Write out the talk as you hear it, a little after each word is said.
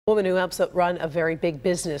A woman who helps run a very big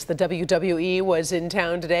business. The WWE was in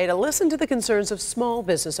town today to listen to the concerns of small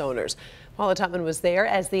business owners. Paula Tutman was there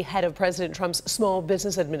as the head of President Trump's Small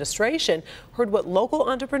Business Administration heard what local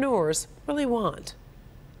entrepreneurs really want.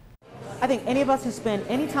 I think any of us who spend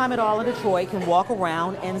any time at all in Detroit can walk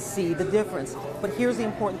around and see the difference. But here's the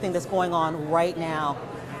important thing that's going on right now.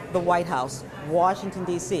 The White House, Washington,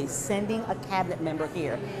 D.C., sending a cabinet member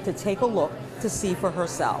here to take a look to see for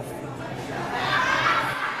herself.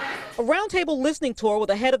 A roundtable listening tour with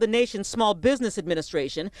the head of the nation's Small Business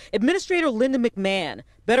Administration, Administrator Linda McMahon,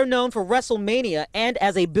 better known for WrestleMania and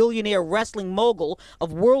as a billionaire wrestling mogul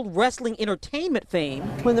of World Wrestling Entertainment fame.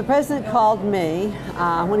 When the president called me,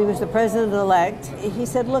 when he was the president-elect, he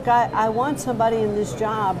said, look, I want somebody in this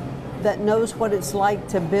job that knows what it's like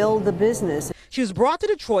to build the business. She was brought to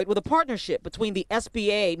Detroit with a partnership between the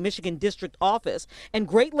SBA Michigan District Office and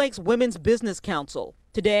Great Lakes Women's Business Council.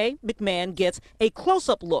 Today, McMahon gets a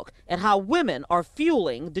close-up look at how women are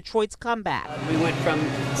fueling Detroit's comeback. We went from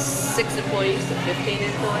 6 employees to 15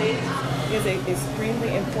 employees. It's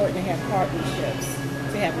extremely important to have partnerships,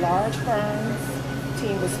 to have large firms,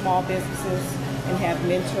 team with small businesses, and have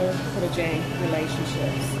mentor-protege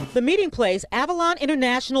relationships. The meeting place, Avalon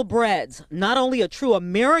International Breads, not only a true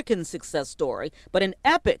American success story, but an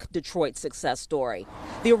epic Detroit success story.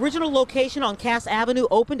 The original location on Cass Avenue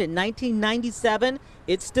opened in 1997.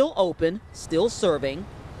 It's still open, still serving.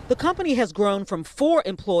 The company has grown from 4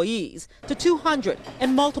 employees to 200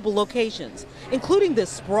 and multiple locations, including this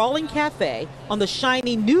sprawling cafe on the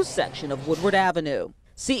shiny new section of Woodward Avenue.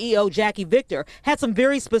 CEO Jackie Victor had some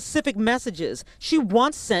very specific messages she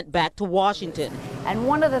wants sent back to Washington. And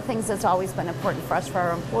one of the things that's always been important for us, for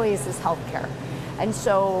our employees, is health care. And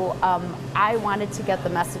so I wanted to get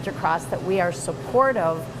the message across that we are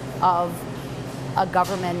supportive of a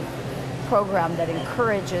government program that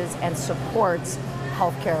encourages and supports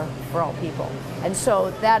health care for all people. And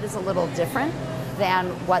so that is a little different than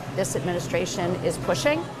what this administration is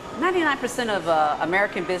pushing. 99% of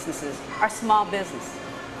American businesses are small business.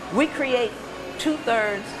 We create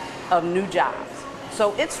 2/3 of new jobs.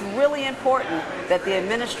 So it's really important that the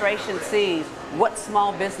administration sees what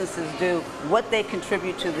small businesses do, what they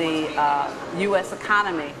contribute to the U.S.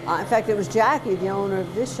 economy. In fact, it was Jackie, the owner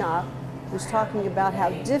of this shop, was talking about how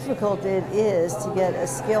difficult it is to get a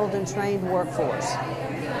skilled and trained workforce.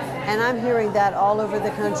 And I'm hearing that all over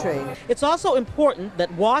the country. It's also important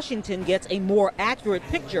that Washington gets a more accurate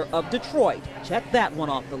picture of Detroit. Check that one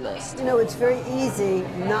off the list. You know, it's very easy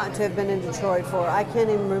not to have been in Detroit for, I can't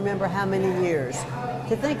even remember how many years.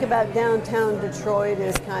 To think about downtown Detroit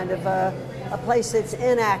as kind of a place that's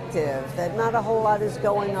inactive, that not a whole lot is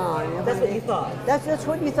going on. You know, that's what you thought? That's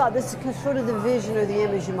what you thought. This is sort of the vision or the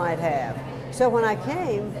image you might have. So when I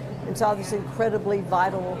came and saw this incredibly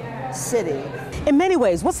vital city. In many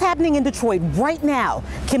ways, what's happening in Detroit right now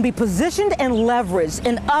can be positioned and leveraged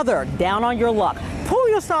in other down on your luck, pull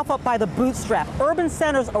yourself up by the bootstrap urban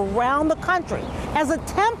centers around the country as a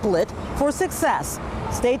template for success.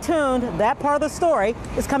 Stay tuned. That part of the story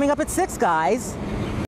is coming up at 6, guys.